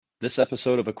This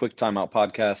episode of a Quick Timeout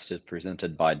podcast is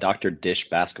presented by Dr. Dish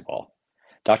Basketball.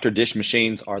 Dr. Dish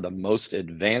machines are the most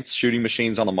advanced shooting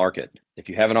machines on the market. If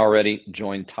you haven't already,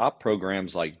 join top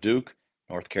programs like Duke,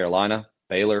 North Carolina,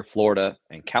 Baylor, Florida,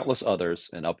 and countless others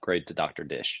and upgrade to Dr.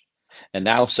 Dish. And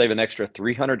now save an extra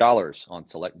 $300 on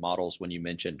select models when you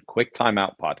mention Quick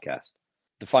Timeout Podcast.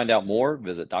 To find out more,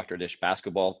 visit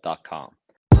drdishbasketball.com.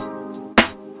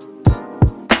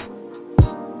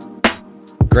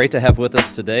 Great to have with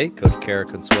us today Coach Cara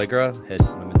Consuegra, head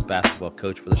women's basketball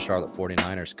coach for the Charlotte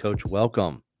 49ers. Coach,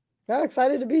 welcome. Yeah,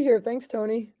 excited to be here. Thanks,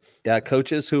 Tony. Yeah,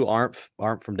 coaches who aren't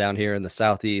from down here in the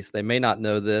Southeast, they may not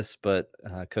know this, but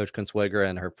Coach Consuegra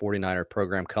and her 49er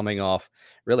program coming off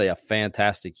really a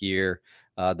fantastic year.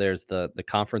 There's the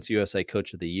Conference USA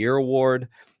Coach of the Year award,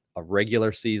 a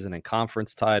regular season and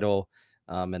conference title,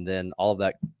 and then all of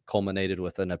that culminated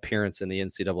with an appearance in the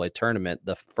NCAA tournament,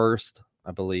 the first, I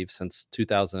believe, since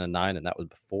 2009, and that was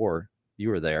before you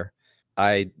were there.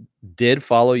 I did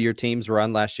follow your team's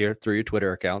run last year through your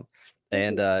Twitter account,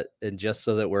 and just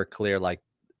so that we're clear, like,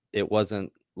 it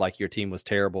wasn't like your team was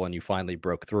terrible and you finally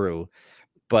broke through,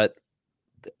 but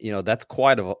you know that's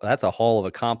a haul of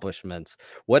accomplishments.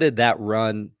 What did that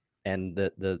run and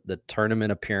the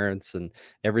tournament appearance and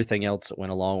everything else that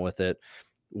went along with it?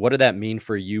 What did that mean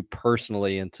for you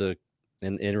personally, and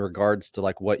in regards to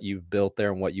like what you've built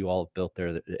there and what you all have built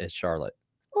there at Charlotte?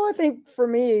 Well, I think for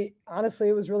me, honestly,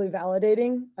 it was really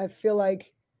validating. I feel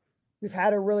like we've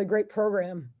had a really great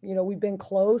program. We've been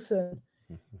close and,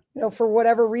 for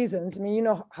whatever reasons, I mean, you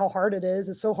know how hard it is.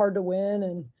 It's so hard to win.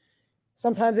 And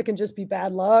sometimes it can just be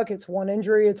bad luck. It's one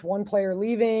injury. It's one player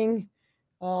leaving.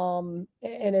 And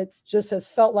it's just has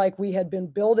felt like we had been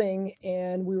building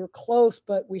and we were close,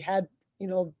 but we had,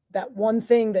 that one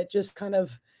thing that just kind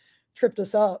of tripped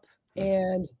us up.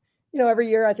 And, every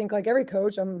year, I think like every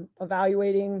coach, I'm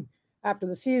evaluating after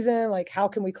the season, like, how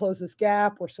can we close this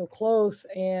gap? We're so close.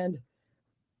 And,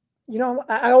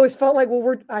 I always felt like,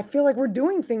 I feel like we're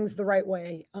doing things the right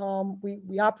way.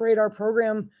 We operate our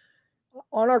program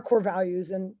on our core values,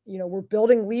 and, we're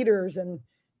building leaders, and,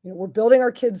 we're building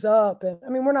our kids up. And I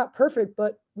mean, we're not perfect,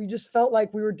 but we just felt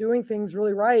like we were doing things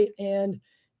really right. And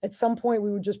at some point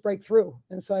we would just break through.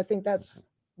 And so I think that's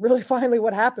really finally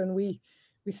what happened. We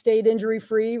stayed injury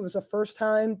free. It was the first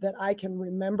time that I can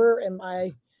remember in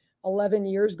my 11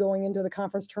 years going into the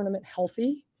conference tournament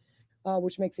healthy,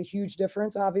 which makes a huge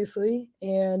difference, obviously.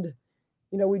 And,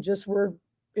 it just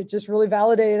really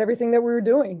validated everything that we were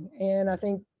doing. And I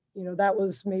think, that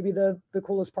was maybe the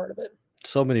coolest part of it.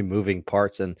 So many moving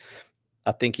parts. And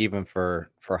I think even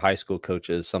for high school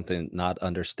coaches, something not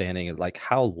understanding like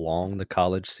how long the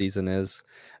college season is.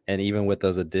 And even with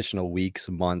those additional weeks,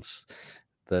 months,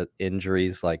 the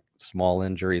injuries, like small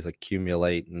injuries,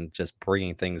 accumulate, and just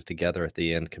bringing things together at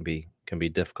the end can be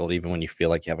difficult, even when you feel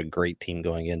like you have a great team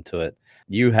going into it.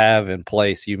 You have in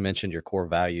place, you mentioned your core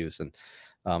values, and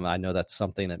I know that's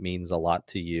something that means a lot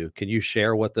to you. Can you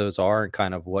share what those are and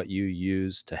kind of what you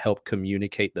use to help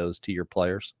communicate those to your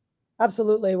players?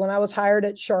 Absolutely. When I was hired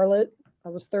at Charlotte, I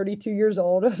was 32 years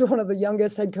old. I was one of the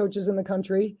youngest head coaches in the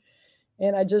country.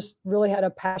 And I just really had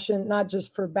a passion, not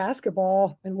just for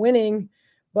basketball and winning,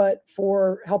 but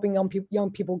for helping young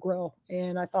people grow.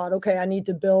 And I thought, okay, I need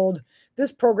to build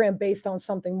this program based on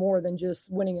something more than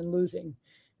just winning and losing.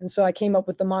 And so I came up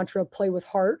with the mantra, play with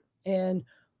heart. And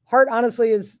heart, honestly,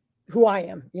 is who I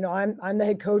am. I'm the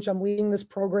head coach. I'm leading this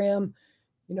program.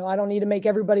 I don't need to make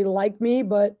everybody like me,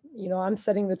 but, I'm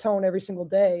setting the tone every single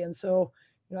day. And so,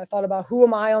 I thought about who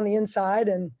am I on the inside?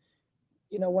 And,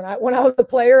 when I was a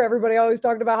player, everybody always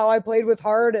talked about how I played with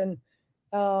heart. And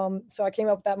so I came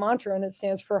up with that mantra, and it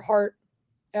stands for heart,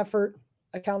 effort,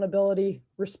 accountability,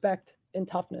 respect, and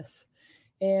toughness.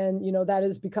 And, that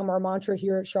has become our mantra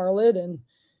here at Charlotte. And,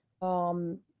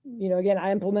 again,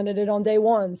 I implemented it on day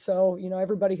one. So,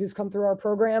 everybody who's come through our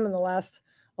program in the last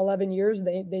 11 years,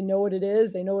 they know what it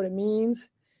is, they know what it means.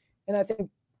 And I think,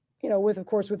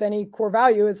 with any core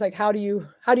value, it's like, how do you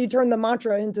turn the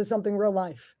mantra into something real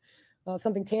life,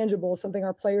 something tangible, something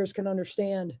our players can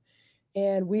understand.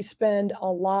 And we spend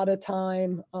a lot of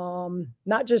time,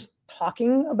 not just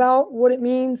talking about what it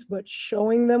means, but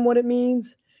showing them what it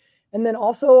means. And then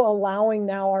also allowing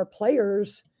now our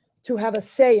players to have a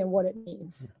say in what it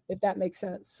means, if that makes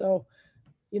sense. So,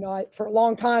 for a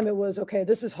long time it was, okay,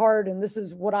 this is hard and this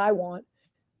is what I want.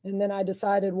 And then I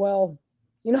decided, well,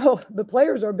 the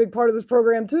players are a big part of this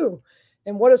program too.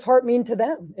 And what does heart mean to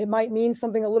them? It might mean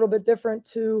something a little bit different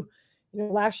to,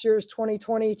 last year's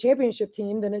 2020 championship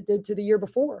team than it did to the year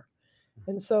before.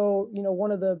 And so,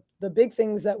 one of the big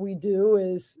things that we do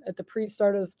is at the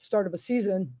start of a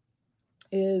season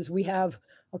is we have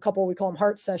a couple, we call them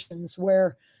heart sessions,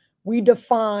 where we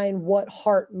define what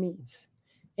heart means.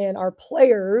 And our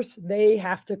players, they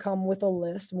have to come with a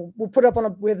list. We'll put up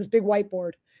we have this big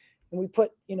whiteboard, and we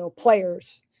put,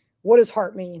 players. What does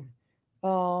heart mean?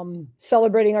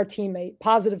 Celebrating our teammate,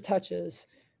 positive touches,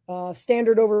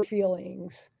 standard over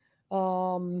feelings, so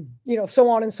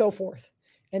on and so forth.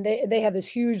 And they have this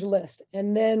huge list.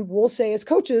 And then we'll say as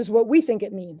coaches what we think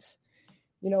it means.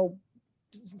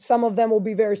 Some of them will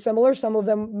be very similar. Some of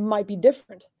them might be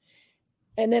different.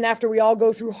 And then after we all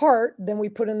go through heart, then we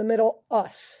put in the middle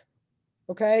us.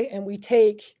 Okay. And we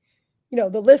take,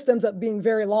 the list ends up being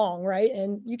very long, right?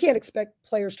 And you can't expect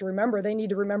players to remember. They need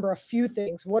to remember a few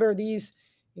things. What are these,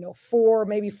 4,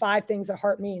 maybe 5 things that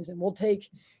heart means? And we'll take,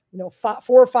 4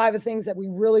 or 5 of things that we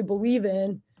really believe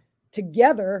in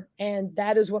together. And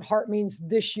that is what heart means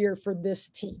this year for this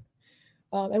team.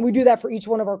 And we do that for each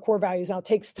one of our core values. Now it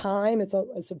takes time. It's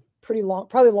a pretty long,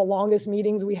 probably the longest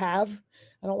meetings we have.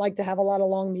 I don't like to have a lot of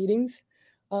long meetings.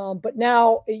 But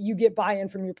now you get buy-in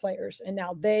from your players, and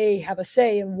now they have a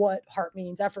say in what heart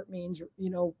means, effort means,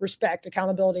 respect,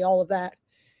 accountability, all of that.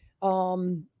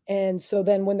 And so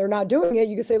then when they're not doing it,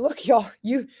 you can say, look, y'all,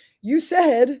 you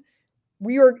said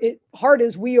heart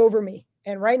is we over me.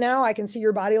 And right now I can see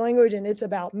your body language, and it's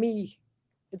about me.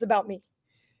 It's about me.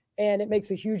 And it makes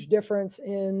a huge difference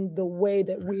in the way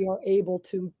that we are able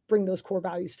to bring those core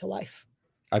values to life.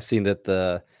 I've seen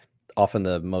that often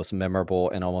the most memorable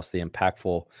and almost the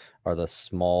impactful are the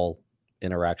small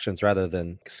interactions rather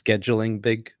than scheduling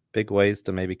big ways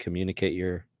to maybe communicate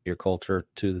your culture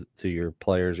to your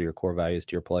players or your core values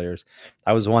to your players.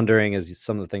 I was wondering, as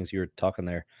some of the things you were talking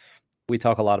there, we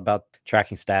talk a lot about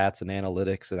tracking stats and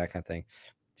analytics and that kind of thing.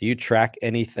 Do you track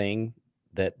anything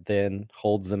that then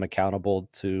holds them accountable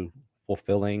to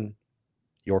fulfilling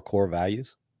your core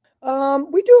values?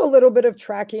 We do a little bit of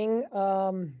tracking.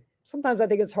 Sometimes I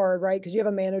think it's hard, right? Because you have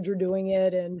a manager doing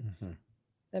it, and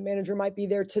that manager might be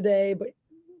there today, but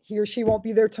he or she won't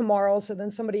be there tomorrow. So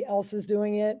then somebody else is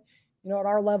doing it. At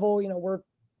our level, we're of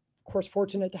course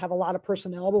fortunate to have a lot of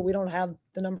personnel, but we don't have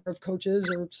the number of coaches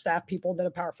or staff people that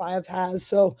a Power 5 has.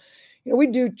 So, we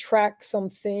do track some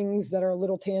things that are a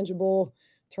little tangible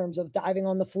in terms of diving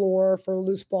on the floor for a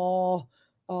loose ball,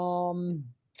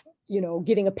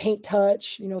 getting a paint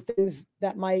touch, things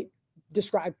that might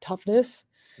describe toughness.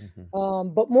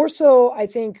 But more so, I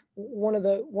think one of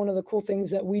the cool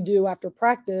things that we do after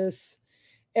practice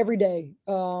every day,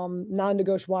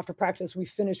 non-negotiable after practice, we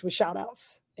finish with shout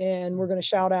outs, and we're going to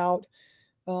shout out,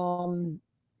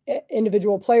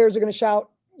 individual players are going to shout,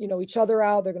 each other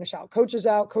out. They're going to shout coaches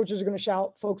out. Coaches are going to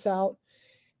shout folks out.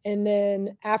 And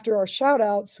then after our shout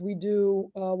outs, we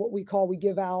do we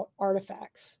give out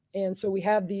artifacts. And so we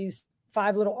have these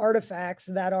 5 little artifacts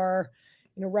that are,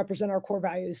 represent our core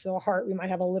values. So a heart, we might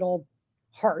have a little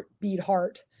heart, beat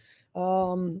heart.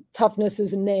 Toughness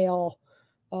is a nail,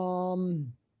 so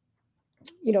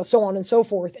on and so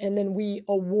forth. And then we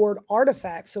award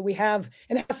artifacts. So we have,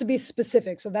 and it has to be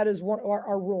specific. So that is one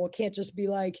our rule. It can't just be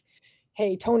like,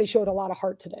 hey, Tony showed a lot of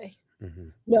heart today.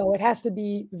 No, it has to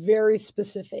be very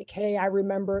specific. Hey, I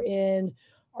remember in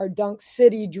our Dunk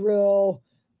City drill,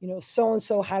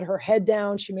 so-and-so had her head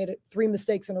down. She made 3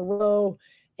 mistakes in a row,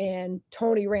 and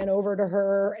Tony ran over to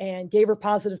her and gave her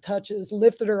positive touches,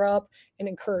 lifted her up, and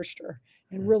encouraged her,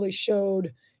 and really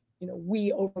showed,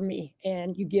 we over me,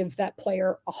 and you give that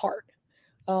player a heart.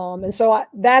 And so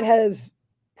that has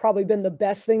probably been the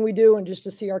best thing we do. And just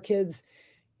to see our kids,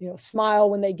 smile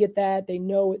when they get that, they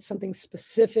know it's something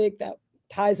specific that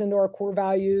ties into our core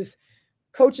values.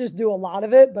 Coaches do a lot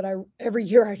of it, but every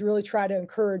year I really try to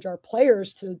encourage our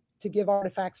players to give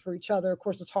artifacts for each other. Of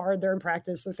course, it's hard. They're in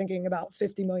practice. They're thinking about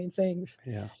 50 million things.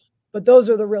 Yeah. But those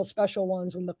are the real special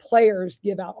ones when the players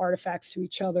give out artifacts to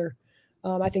each other.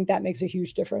 I think that makes a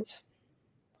huge difference.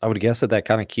 I would guess that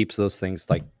kind of keeps those things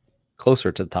like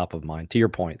closer to the top of mind. To your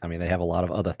point, I mean, they have a lot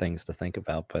of other things to think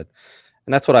about,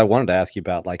 and that's what I wanted to ask you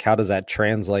about. Like, how does that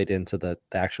translate into the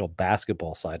actual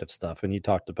basketball side of stuff? And you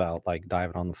talked about like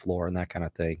diving on the floor and that kind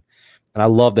of thing. And I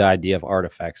love the idea of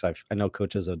artifacts. I know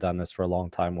coaches have done this for a long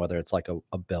time, whether it's like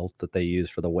a belt that they use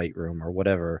for the weight room or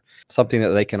whatever, something that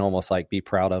they can almost like be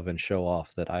proud of and show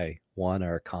off that I won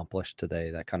or accomplished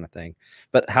today, that kind of thing.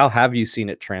 But how have you seen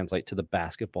it translate to the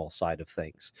basketball side of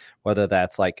things, whether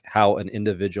that's like how an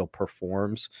individual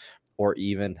performs or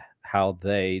even how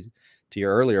they, to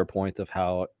your earlier point of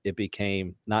how it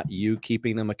became not you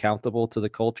keeping them accountable to the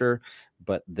culture,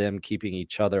 but them keeping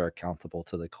each other accountable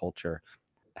to the culture?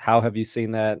 How have you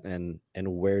seen that, and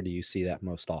where do you see that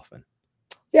most often?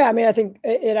 Yeah, I mean, I think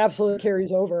it absolutely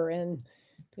carries over. And,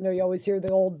 you always hear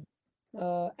the old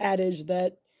adage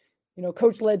that,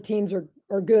 coach-led teams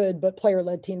are good, but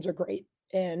player-led teams are great.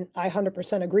 And I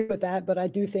 100% agree with that, but I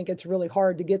do think it's really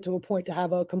hard to get to a point to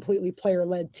have a completely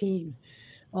player-led team.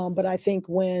 But I think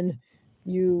when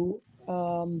you,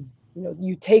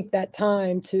 you take that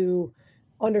time to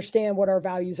understand what our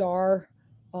values are,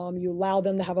 you allow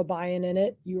them to have a buy-in in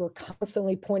it. You are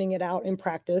constantly pointing it out in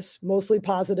practice, mostly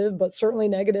positive, but certainly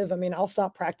negative. I mean, I'll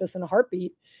stop practice in a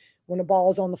heartbeat when the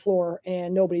ball is on the floor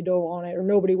and nobody dove on it, or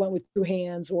nobody went with two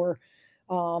hands, or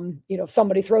if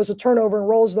somebody throws a turnover and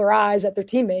rolls their eyes at their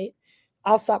teammate,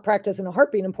 I'll stop practice in a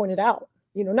heartbeat and point it out.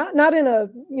 Not in a,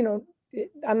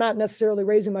 I'm not necessarily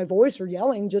raising my voice or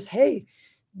yelling, just, hey,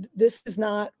 this is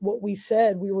not what we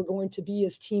said we were going to be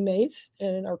as teammates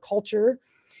and our culture.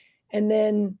 And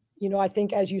then, I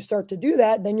think as you start to do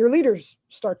that, then your leaders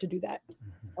start to do that.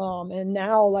 And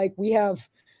now, like, we have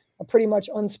a pretty much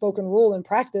unspoken rule in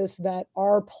practice that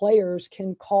our players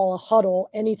can call a huddle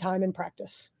anytime in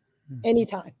practice,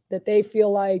 anytime that they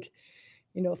feel like,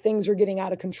 things are getting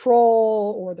out of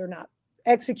control, or they're not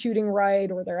executing right,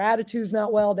 or their attitude's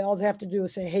not well. They all have to do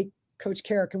is say, hey, Coach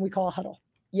Cara, can we call a huddle?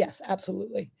 Yes,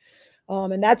 absolutely.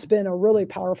 And that's been a really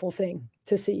powerful thing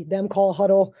to see them call a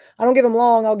huddle. I don't give them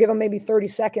long. I'll give them maybe 30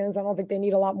 seconds. I don't think they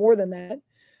need a lot more than that,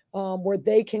 where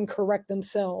they can correct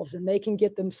themselves and they can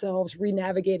get themselves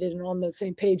re-navigated and on the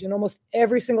same page. And almost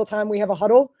every single time we have a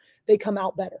huddle, they come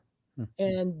out better.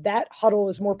 And that huddle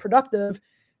is more productive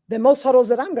than most huddles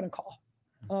that I'm going to call,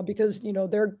 because,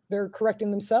 they're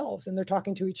correcting themselves and they're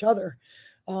talking to each other.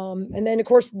 And then, of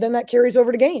course, then that carries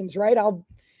over to games, right? I'll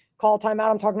call timeout.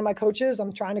 I'm talking to my coaches.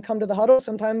 I'm trying to come to the huddle.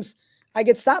 Sometimes I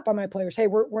get stopped by my players. Hey,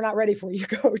 we're not ready for you,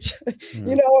 coach.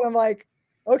 And I'm like,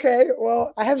 okay,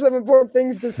 well, I have some important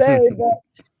things to say, but,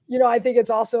 I think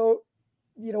it's also,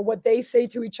 what they say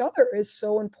to each other is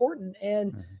so important.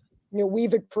 And,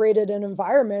 we've created an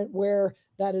environment where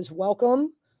that is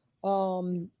welcome.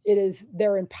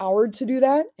 They're empowered to do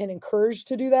that and encouraged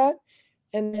to do that.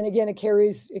 And then again, it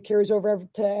carries over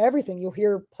to everything. You'll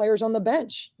hear players on the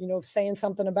bench, saying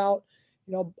something about,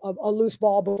 a loose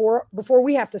ball before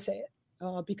we have to say it,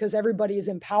 because everybody is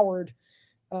empowered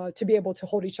to be able to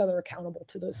hold each other accountable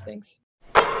to those things.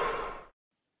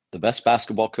 The best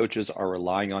basketball coaches are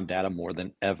relying on data more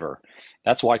than ever.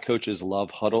 That's why coaches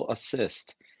love Huddle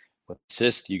Assist. With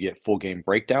Assist, you get full game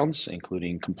breakdowns,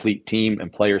 including complete team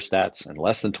and player stats in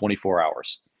less than 24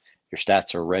 hours. Your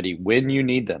stats are ready when you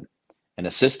need them. And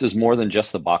Assist is more than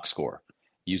just the box score.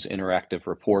 Use interactive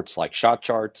reports like shot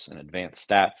charts and advanced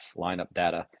stats, lineup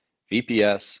data,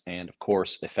 VPS, and of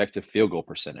course, effective field goal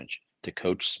percentage to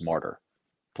coach smarter.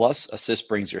 Plus, Assist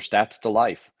brings your stats to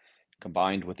life.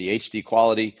 Combined with the HD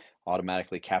quality,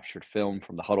 automatically captured film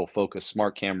from the Huddle Focus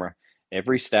smart camera,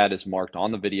 every stat is marked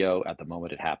on the video at the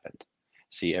moment it happened.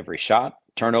 See every shot,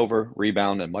 turnover,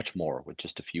 rebound, and much more with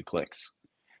just a few clicks.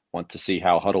 Want to see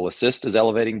how Huddle Assist is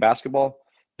elevating basketball?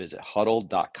 Visit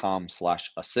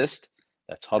huddle.com/assist.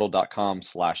 That's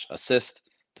huddle.com/assist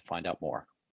to find out more.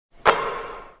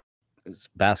 It's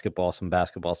basketball, some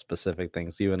basketball specific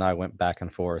things. You and I went back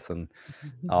and forth, and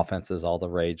offense is all the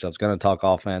rage. I was going to talk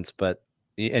offense,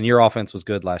 and your offense was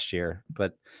good last year,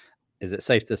 but is it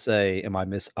safe to say,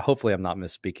 hopefully I'm not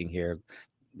misspeaking here,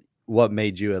 what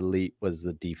made you elite was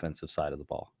the defensive side of the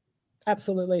ball?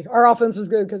 Absolutely. Our offense was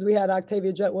good because we had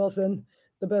Octavia Jet Wilson,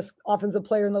 the best offensive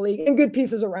player in the league, and good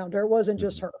pieces around her. It wasn't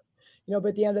just her, but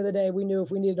at the end of the day, we knew if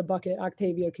we needed a bucket,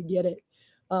 Octavia could get it.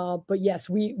 But yes,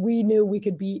 we knew we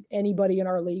could beat anybody in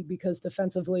our league because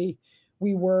defensively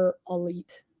we were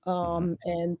elite.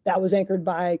 And that was anchored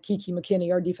by Kiki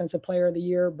McKinney, our defensive player of the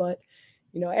year. But,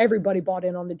 everybody bought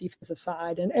in on the defensive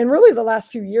side. And really the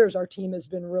last few years, our team has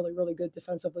been really, really good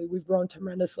defensively. We've grown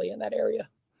tremendously in that area.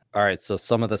 All right. So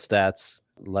some of the stats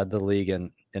led the league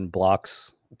in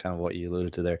blocks, kind of what you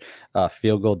alluded to there,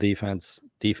 field goal defense,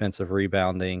 defensive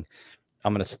rebounding.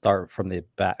 I'm going to start from the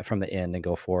end and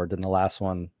go forward. And the last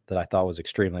one that I thought was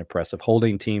extremely impressive,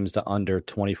 holding teams to under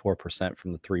 24%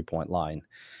 from the 3-point line,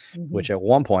 which at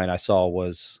one point I saw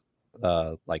was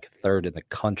like third in the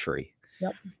country.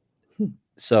 Yep.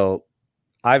 So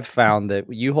I've found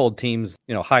that you hold teams,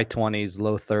 high 20s,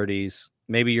 low 30s.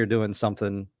 Maybe you're doing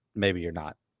something, maybe you're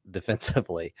not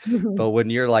defensively. But when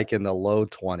you're like in the low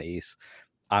 20s,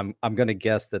 I'm going to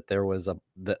guess that there was a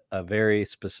very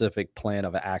specific plan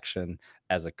of action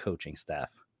as a coaching staff.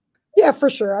 Yeah, for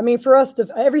sure. I mean, for us,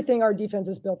 everything our defense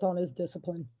is built on is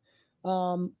discipline.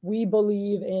 We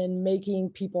believe in making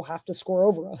people have to score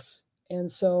over us.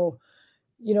 And so,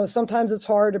 sometimes it's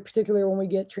hard, particularly when we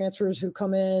get transfers who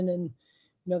come in and,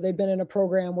 they've been in a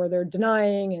program where they're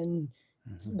denying and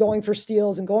going for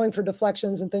steals and going for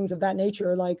deflections and things of that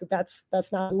nature. Like that's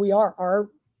not who we are.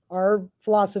 Our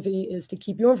philosophy is to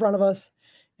keep you in front of us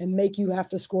and make you have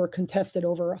to score contested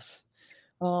over us.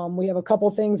 We have a couple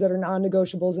things that are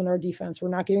non-negotiables in our defense. We're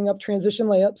not giving up transition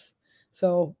layups.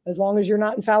 So as long as you're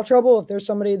not in foul trouble, if there's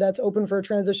somebody that's open for a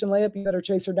transition layup, you better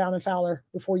chase her down and foul her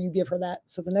before you give her that.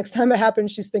 So the next time it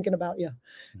happens, she's thinking about you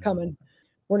coming.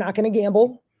 We're not going to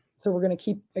gamble. So we're going to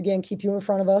keep you in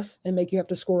front of us and make you have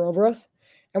to score over us.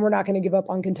 And we're not going to give up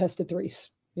uncontested threes.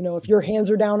 If your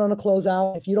hands are down on a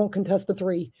closeout, if you don't contest the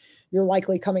three, you're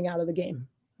likely coming out of the game.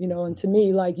 And to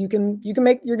me, like you're going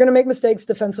to make mistakes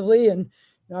defensively. And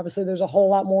obviously there's a whole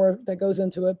lot more that goes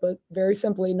into it, but very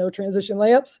simply, no transition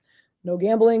layups, no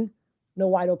gambling, no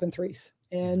wide open threes.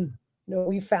 And,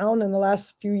 we found in the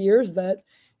last few years that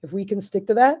if we can stick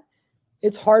to that,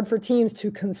 it's hard for teams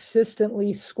to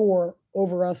consistently score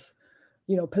over us,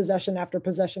 possession after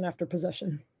possession after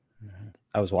possession.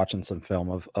 I was watching some film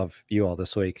of you all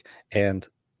this week, and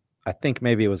I think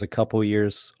maybe it was a couple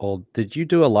years old. Did you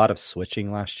do a lot of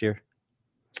switching last year?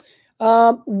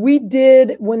 We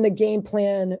did when the game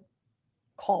plan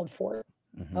called for it.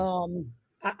 Mm-hmm.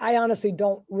 I honestly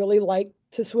don't really like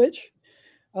to switch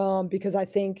because I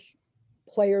think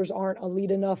players aren't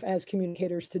elite enough as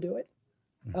communicators to do it.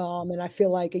 And I feel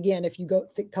like, again, if you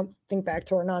think back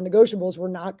to our non-negotiables,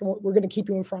 we're going to keep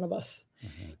you in front of us.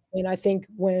 Mm-hmm. And I think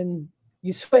when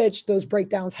you switch, those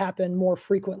breakdowns happen more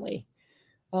frequently.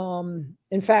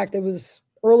 In fact, it was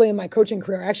early in my coaching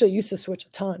career. I actually used to switch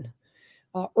a ton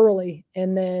early.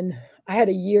 And then I had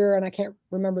a year, and I can't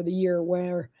remember the year,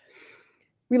 where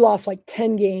we lost like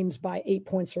 10 games by 8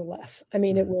 points or less. I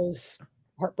mean, it was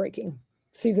heartbreaking.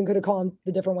 Season could have gone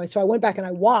the different way. So I went back and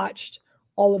I watched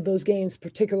all of those games,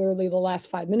 particularly the last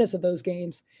 5 minutes of those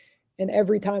games. And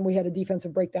every time we had a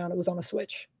defensive breakdown, it was on a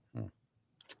switch,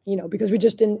 because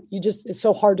it's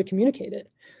so hard to communicate it.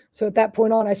 So at that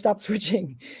point on, I stopped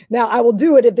switching. Now I will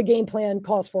do it if the game plan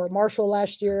calls for it. Marshall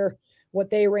last year, what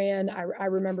they ran, I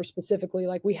remember specifically,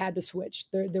 like we had to switch.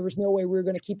 There was no way we were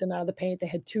going to keep them out of the paint. They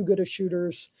had too good of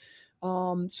shooters.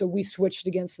 So we switched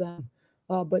against them.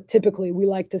 But typically we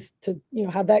like to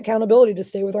have that accountability to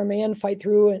stay with our man, fight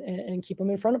through and keep them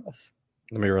in front of us.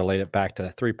 Let me relate it back to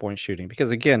 3-point shooting,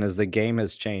 because again, as the game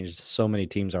has changed, so many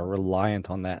teams are reliant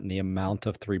on that and the amount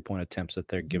of 3-point attempts that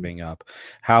they're giving up.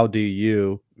 How do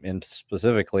you, and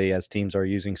specifically as teams are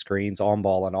using screens on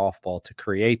ball and off ball to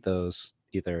create those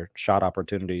either shot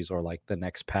opportunities or like the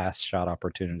next pass shot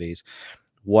opportunities,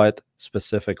 what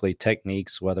specifically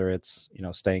techniques, whether it's,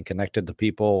 staying connected to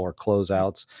people or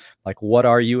closeouts, like what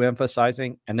are you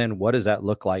emphasizing? And then what does that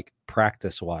look like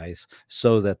practice wise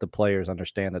so that the players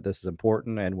understand that this is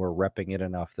important and we're repping it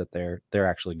enough that they're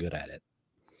actually good at it?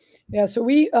 Yeah. So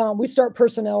we start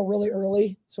personnel really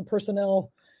early. So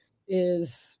personnel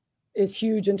is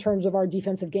huge in terms of our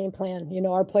defensive game plan.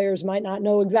 Our players might not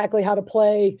know exactly how to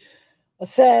play a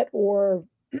set, or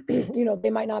they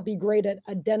might not be great at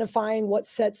identifying what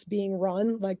set's being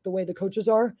run, like the way the coaches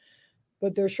are,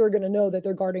 but they're sure going to know that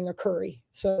they're guarding a Curry.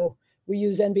 So we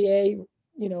use NBA,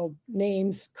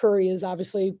 names. Curry is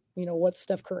obviously, what's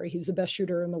Steph Curry? He's the best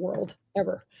shooter in the world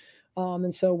ever.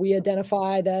 And so we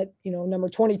identify that, number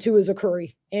 22 is a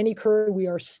Curry. Any Curry we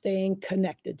are staying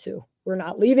connected to. We're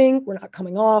not leaving. We're not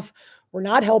coming off. We're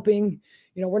not helping.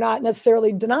 We're not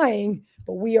necessarily denying,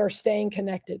 but we are staying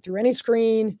connected through any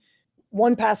screen.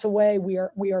 One pass away, we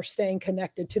are staying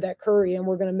connected to that Curry, and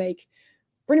we're going to make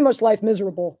pretty much life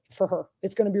miserable for her.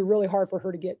 It's going to be really hard for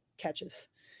her to get catches.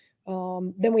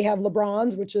 Then we have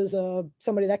LeBron's, which is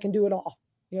somebody that can do it all.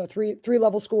 Three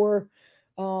level scorer.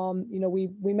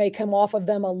 We may come off of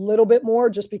them a little bit more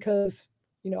just because,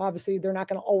 obviously they're not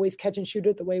going to always catch and shoot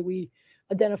it the way we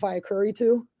identify a Curry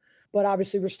to, but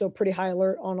obviously we're still pretty high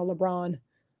alert on a LeBron.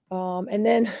 And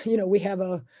then, we have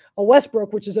a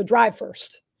Westbrook, which is a drive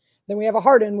first. Then we have a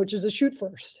Harden, which is a shoot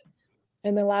first.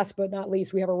 And then last but not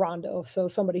least, we have a Rondo. So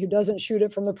somebody who doesn't shoot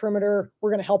it from the perimeter, we're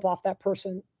going to help off that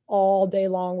person all day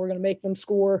long. We're going to make them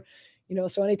score.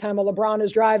 So anytime a LeBron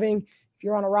is driving, if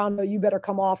you're on a Rondo, you better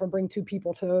come off and bring two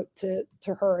people to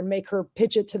her and make her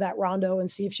pitch it to that Rondo and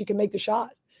see if she can make the shot.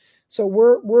 So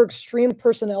we're extremely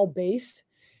personnel based,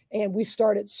 and we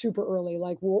start it super early.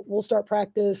 Like we'll start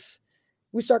practice.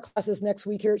 We start classes next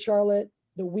week here at Charlotte.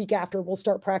 The week after, we'll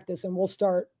start practice, and we'll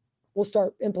start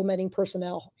implementing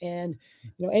personnel. And,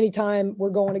 anytime we're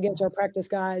going against our practice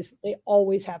guys, they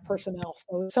always have personnel.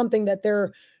 So it's something that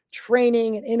they're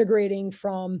training and integrating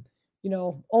from,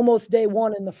 almost day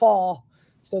one in the fall,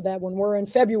 so that when we're in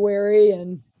February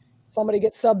and somebody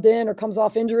gets subbed in or comes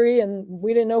off injury and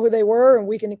we didn't know who they were, and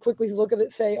we can quickly look at it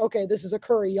and say, okay, this is a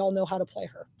Curry. Y'all know how to play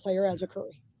her as a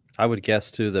Curry. I would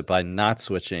guess too that by not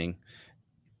switching,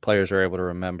 players are able to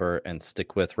remember and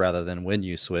stick with rather than when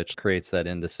you switch creates that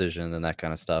indecision and that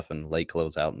kind of stuff and late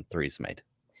closeout and threes made.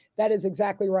 That is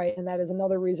exactly right. And that is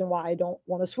another reason why I don't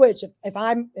want to switch.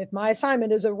 If my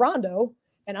assignment is a rondo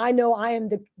and I know I am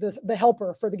the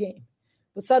helper for the game,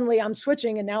 but suddenly I'm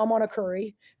switching and now I'm on a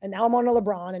Curry and now I'm on a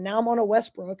LeBron and now I'm on a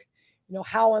Westbrook,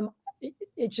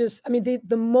 it's just, I mean,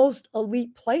 the most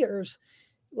elite players,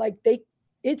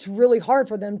 it's really hard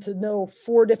for them to know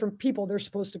 4 different people they're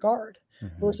supposed to guard.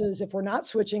 Mm-hmm. Versus if we're not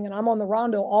switching and I'm on the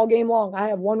rondo all game long, I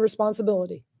have one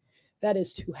responsibility. That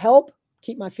is to help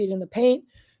keep my feet in the paint,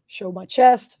 show my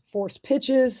chest, force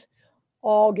pitches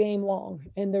all game long.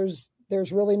 And there's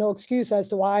really no excuse as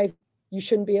to why you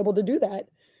shouldn't be able to do that.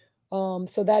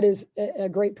 So that is a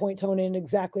great point, Tony, and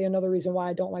exactly another reason why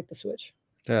I don't like the switch.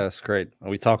 Yeah, that's great.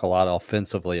 We talk a lot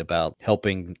offensively about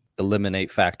helping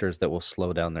eliminate factors that will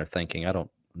slow down their thinking. I don't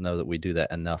know that we do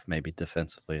that enough, maybe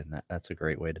defensively, and that's a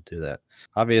great way to do that.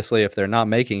 Obviously, if they're not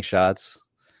making shots,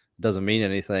 it doesn't mean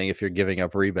anything if you're giving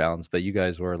up rebounds, but you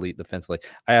guys were elite defensively.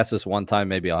 I asked this one time,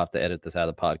 maybe I'll have to edit this out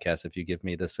of the podcast if you give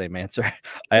me the same answer.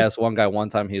 I asked one guy one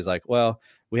time, he was like, well,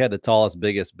 we had the tallest,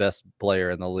 biggest, best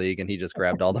player in the league, and he just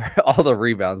grabbed all the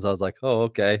rebounds. I was like, oh,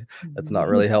 okay, that's not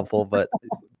really helpful, but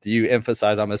do you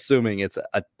emphasize, I'm assuming it's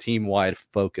a team-wide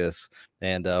focus,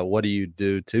 and what do you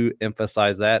do to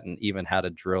emphasize that and even how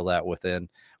to drill that within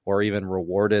or even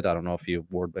reward it? I don't know if you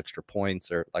award extra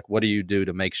points or like, what do you do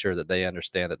to make sure that they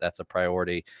understand that that's a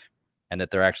priority and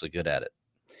that they're actually good at it?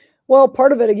 Well,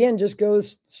 part of it, again, just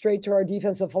goes straight to our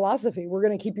defensive philosophy. We're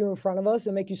going to keep you in front of us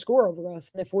and make you score over us.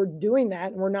 And if we're doing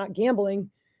that and we're not gambling,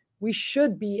 we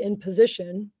should be in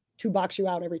position to box you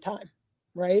out every time,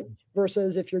 right?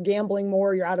 Versus if you're gambling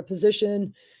more, you're out of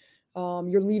position,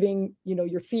 you're leaving,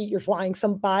 your feet, you're flying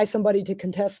by somebody to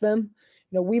contest them.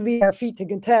 We leave our feet to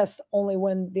contest only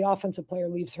when the offensive player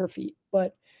leaves her feet.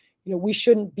 But, we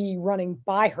shouldn't be running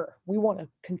by her. We want to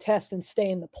contest and stay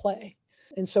in the play.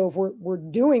 And so if we're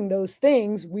doing those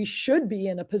things, we should be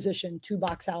in a position to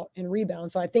box out and rebound.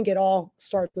 So I think it all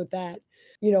starts with that.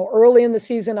 Early in the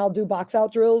season, I'll do box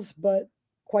out drills, but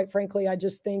quite frankly, I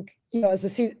just think, as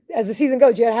the season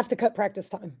goes, you have to cut practice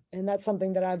time. And that's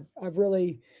something that I've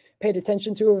really paid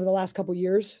attention to over the last couple of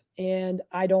years. And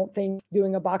I don't think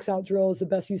doing a box out drill is the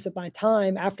best use of my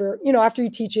time after you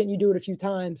teach it and you do it a few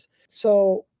times.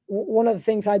 So one of the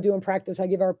things I do in practice, I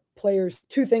give our players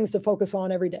 2 things to focus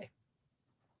on every day.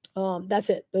 That's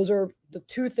it. Those are the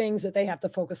 2 things that they have to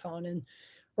focus on. And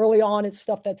early on, it's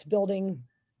stuff that's building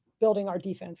our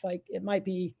defense. Like it might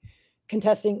be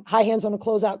contesting high hands on a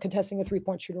closeout, contesting a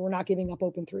 3-point shooter. We're not giving up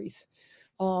open threes.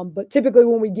 But typically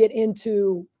when we get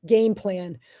into game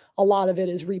plan, a lot of it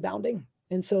is rebounding.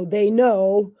 And so they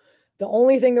know the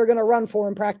only thing they're going to run for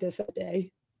in practice that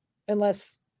day,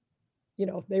 unless,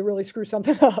 they really screw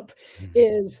something up,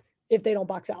 is if they don't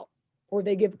box out or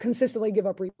they consistently give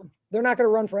up rebound. They're not going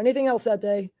to run for anything else that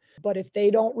day. But if they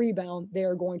don't rebound, they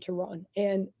are going to run.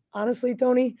 And honestly,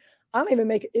 Tony, I don't even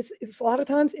make it. It's a lot of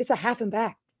times it's a half and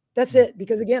back. That's it.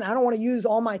 Because again, I don't want to use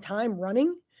all my time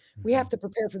running. We have to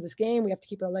prepare for this game. We have to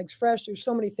keep our legs fresh. There's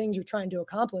so many things you're trying to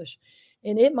accomplish.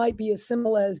 And it might be as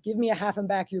simple as give me a half and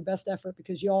back your best effort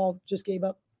because y'all just gave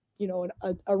up,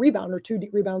 a rebound or 2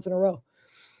 rebounds in a row.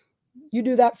 You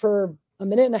do that for a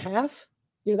minute and a half.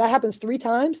 That happens 3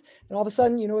 times. And all of a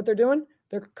sudden, you know what they're doing?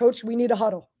 They're, coach, we need a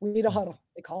huddle. We need a huddle.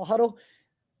 They call a huddle.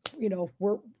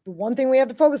 The one thing we have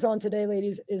to focus on today,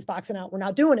 ladies, is boxing out. We're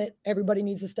not doing it. Everybody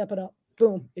needs to step it up.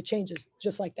 Boom. It changes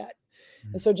just like that.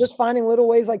 And so just finding little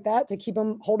ways like that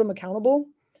to hold them accountable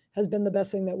has been the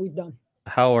best thing that we've done.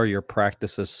 How are your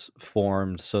practices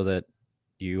formed so that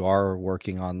you are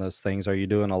working on those things? Are you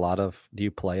doing do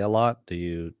you play a lot? Do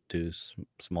you do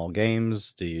small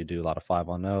games? Do you do a lot of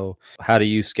 5-on-0? How do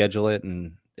you schedule it?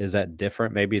 And is that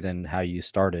different maybe than how you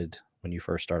started when you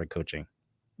first started coaching?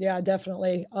 Yeah,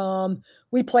 definitely.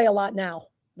 We play a lot now.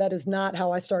 That is not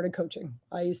how I started coaching.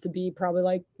 I used to be probably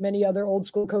like many other old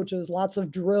school coaches, lots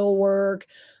of drill work,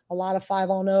 a lot of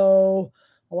 5-on-0,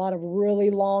 a lot of really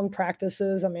long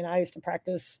practices. I mean, I used to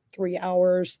practice 3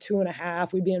 hours,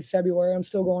 2.5. We'd be in February. I'm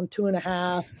still going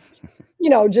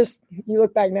 2.5. Just you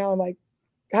look back now, I'm like,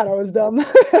 God, I was dumb. But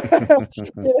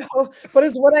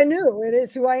it's what I knew. And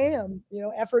it's who I am.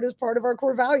 Effort is part of our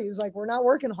core values. Like we're not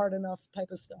working hard enough type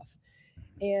of stuff.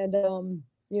 And,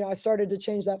 I started to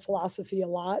change that philosophy a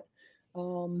lot.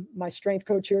 My strength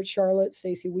coach here at Charlotte,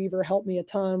 Stacy Weaver, helped me a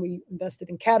ton. We invested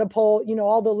in Catapult,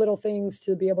 all the little things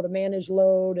to be able to manage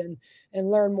load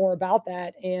and learn more about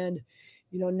that. And,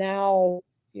 now,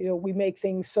 we make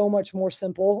things so much more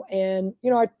simple. And,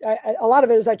 a lot of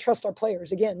it is I trust our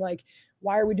players. Again, like,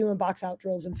 why are we doing box out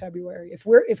drills in February?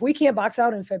 If we can't box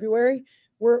out in February,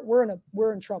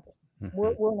 we're in trouble. Mm-hmm.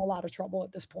 We're in a lot of trouble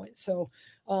at this point. So,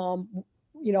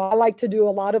 I like to do a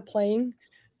lot of playing.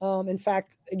 In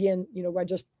fact, again, I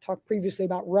just talked previously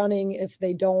about running if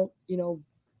they don't,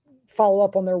 follow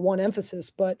up on their one emphasis.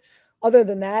 But other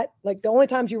than that, like the only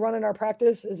times you run in our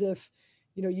practice is if,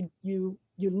 you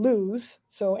lose.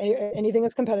 So anything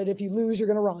that's competitive, you lose, you're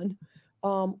going to run.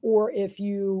 Or if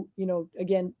you,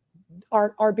 again,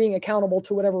 aren't being accountable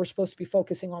to whatever we're supposed to be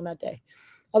focusing on that day.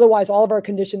 Otherwise, all of our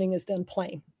conditioning is done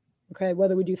playing. Okay.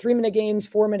 Whether we do 3-minute games,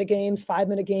 4-minute games,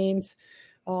 5-minute games,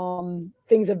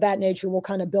 things of that nature, we'll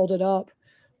kind of build it up.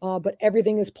 But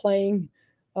everything is playing.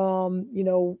 I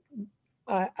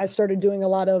started doing a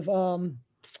lot of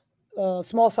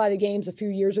small-sided games a few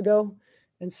years ago.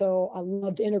 And so I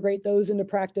love to integrate those into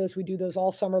practice. We do those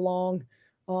all summer long.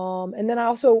 And then I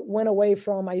also went away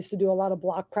from, I used to do a lot of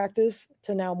block practice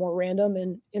to now more random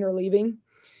and interleaving.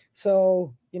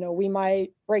 So, we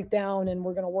might break down and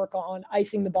we're going to work on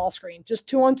icing the ball screen, just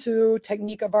 2-on-2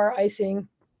 technique of our icing,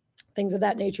 things of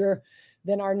that nature.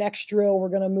 Then our next drill, we're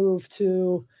going to move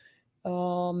to,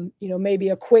 maybe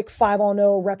a quick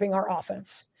 5-on-0 repping our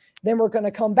offense. Then we're going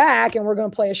to come back and we're going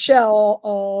to play a shell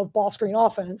of ball screen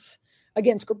offense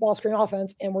against ball screen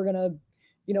offense. And we're going to,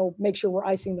 make sure we're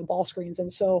icing the ball screens. And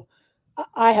so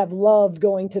I have loved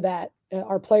going to that.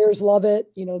 Our players love it.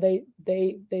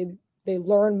 They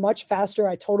learn much faster.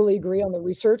 I totally agree on the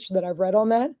research that I've read on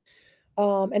that.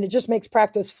 And it just makes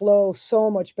practice flow so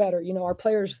much better. Our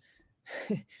players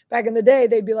back in the day,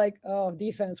 they'd be like, oh,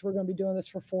 defense, we're going to be doing this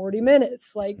for 40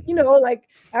 minutes. Like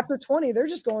after 20, they're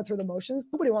just going through the motions.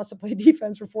 Nobody wants to play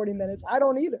defense for 40 minutes. I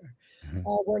don't either.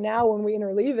 Where now when we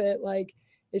interleave it,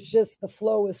 it's just the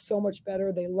flow is so much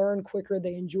better. They learn quicker.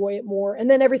 They enjoy it more. And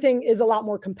then everything is a lot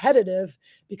more competitive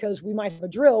because we might have a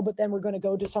drill, but then we're going to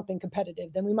go to something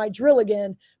competitive. Then we might drill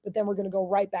again, but then we're going to go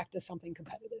right back to something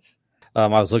competitive. I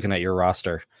was looking at your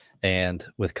roster, and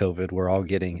with COVID, we're all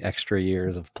getting extra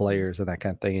years of players and that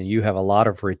kind of thing. And you have a lot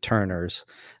of returners.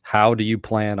 How do you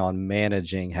plan on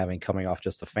managing coming off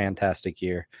just a fantastic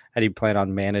year? How do you plan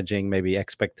on managing maybe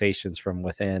expectations from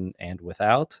within and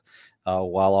without,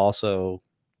 while also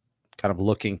kind of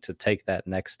looking to take that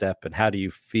next step? And how do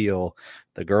you feel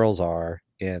the girls are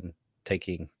in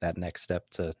taking that next step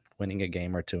to winning a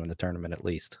game or two in the tournament at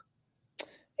least?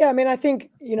 Yeah, I mean, I think,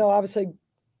 obviously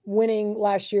winning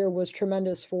last year was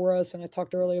tremendous for us. And I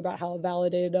talked earlier about how it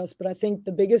validated us. But I think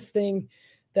the biggest thing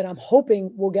that I'm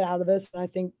hoping we'll get out of this, and I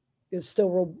think is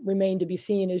still will remain to be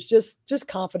seen, is just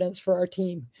confidence for our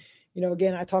team.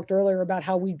 Again, I talked earlier about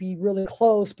how we'd be really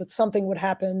close, but something would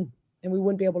happen and we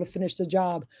wouldn't be able to finish the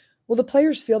job. Well, the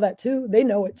players feel that too. They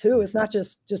know it too. It's not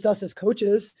just us as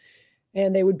coaches.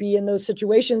 And they would be in those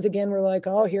situations again. We're like,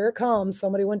 oh, here it comes.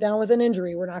 Somebody went down with an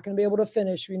injury. We're not going to be able to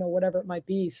finish, whatever it might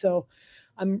be. So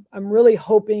I'm really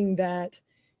hoping that,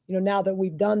 now that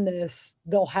we've done this,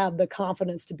 they'll have the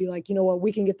confidence to be like, you know what,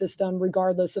 we can get this done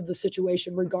regardless of the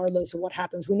situation, regardless of what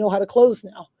happens. We know how to close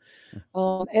now.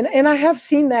 And I have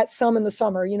seen that some in the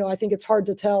summer. I think it's hard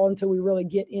to tell until we really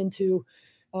get into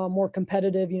more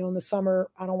competitive. In the summer,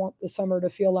 I don't want the summer to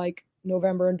feel like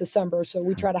November and December. So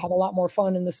we try to have a lot more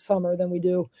fun in the summer than we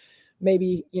do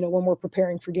maybe, when we're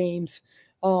preparing for games.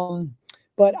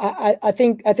 But I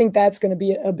think that's going to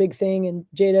be a big thing. And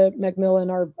H.E.A.R.T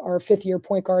McMillan, our 5th-year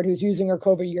point guard, who's using her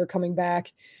COVID year coming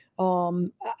back,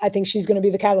 I think she's going to be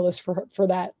the catalyst for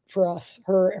that for us.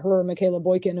 Her and Michaela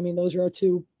Boykin. I mean, those are our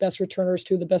 2 best returners,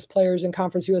 2 of the best players in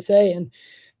Conference USA. And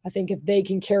I think if they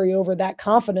can carry over that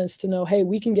confidence to know, hey,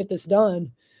 we can get this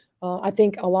done, I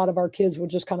think a lot of our kids will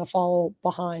just kind of follow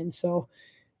behind. So,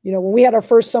 when we had our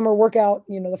first summer workout,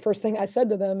 the first thing I said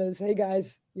to them is, hey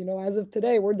guys, as of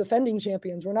today, we're defending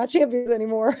champions. We're not champions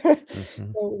anymore.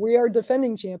 So we are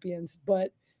defending champions,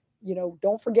 but,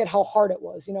 don't forget how hard it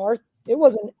was.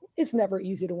 It's never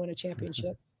easy to win a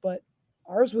championship, but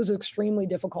ours was extremely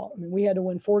difficult. I mean, we had to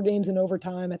win 4 games in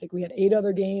overtime. I think we had 8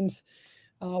 other games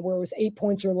where it was 8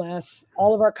 points or less.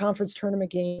 All of our conference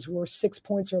tournament games were 6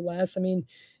 points or less. I mean,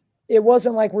 it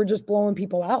wasn't like we're just blowing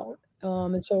people out.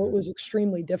 And so it was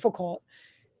extremely difficult.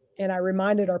 And I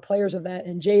reminded our players of that.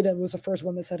 And H.E.A.R.T was the first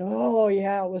one that said, oh,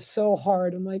 yeah, it was so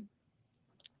hard. I'm like,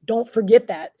 don't forget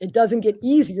that. It doesn't get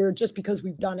easier just because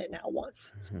we've done it now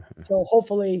once. So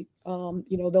hopefully,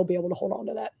 they'll be able to hold on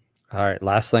to that. All right.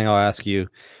 Last thing I'll ask you,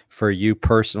 for you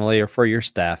personally or for your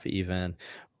staff even,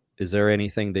 is there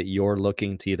anything that you're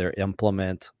looking to either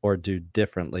implement or do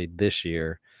differently this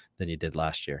year than you did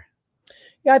last year?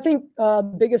 Yeah, I think the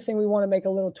biggest thing, we want to make a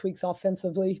little tweaks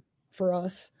offensively for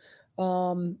us.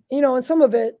 And some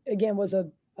of it, again, was a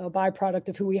byproduct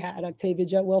of who we had. Octavia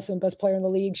Jett Wilson, best player in the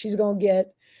league. She's going to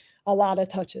get a lot of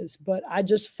touches. But I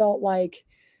just felt like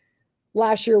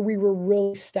last year we were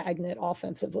really stagnant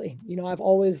offensively. I've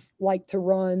always liked to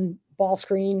run ball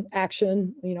screen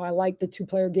action. I like the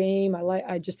 2-player game.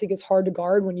 I just think it's hard to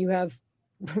guard when you have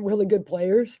really good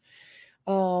players.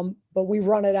 But we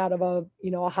run it out of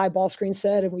a high ball screen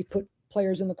set, and we put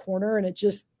players in the corner, and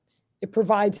it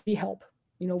provides the help.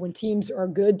 When teams are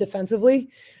good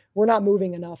defensively, we're not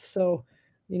moving enough. So,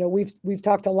 we've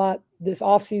talked a lot this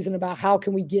offseason about how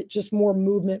can we get just more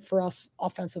movement for us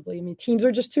offensively. I mean, teams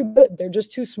are just too good. They're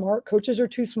just too smart. Coaches are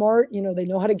too smart. They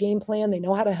know how to game plan. They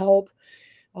know how to help.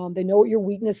 They know what your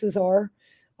weaknesses are.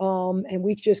 And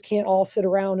we just can't all sit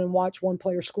around and watch one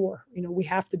player score. We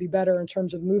have to be better in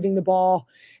terms of moving the ball,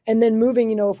 and then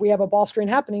moving, if we have a ball screen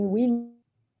happening, we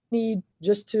need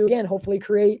just to, again, hopefully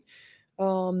create,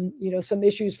 some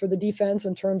issues for the defense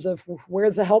in terms of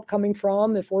where's the help coming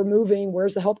from? If we're moving,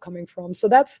 where's the help coming from? So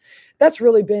that's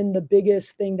really been the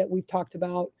biggest thing that we've talked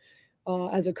about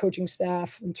as a coaching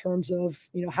staff in terms of,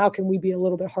 how can we be a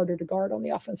little bit harder to guard on the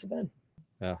offensive end?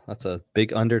 Yeah, that's a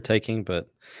big undertaking, but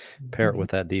pair it with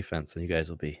that defense, and you guys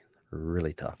will be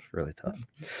really tough, really tough.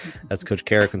 That's Coach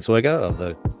Cara Consuegra of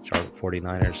the Charlotte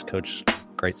 49ers. Coach,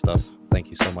 great stuff. Thank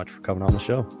you so much for coming on the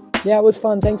show. Yeah, it was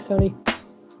fun. Thanks, Tony.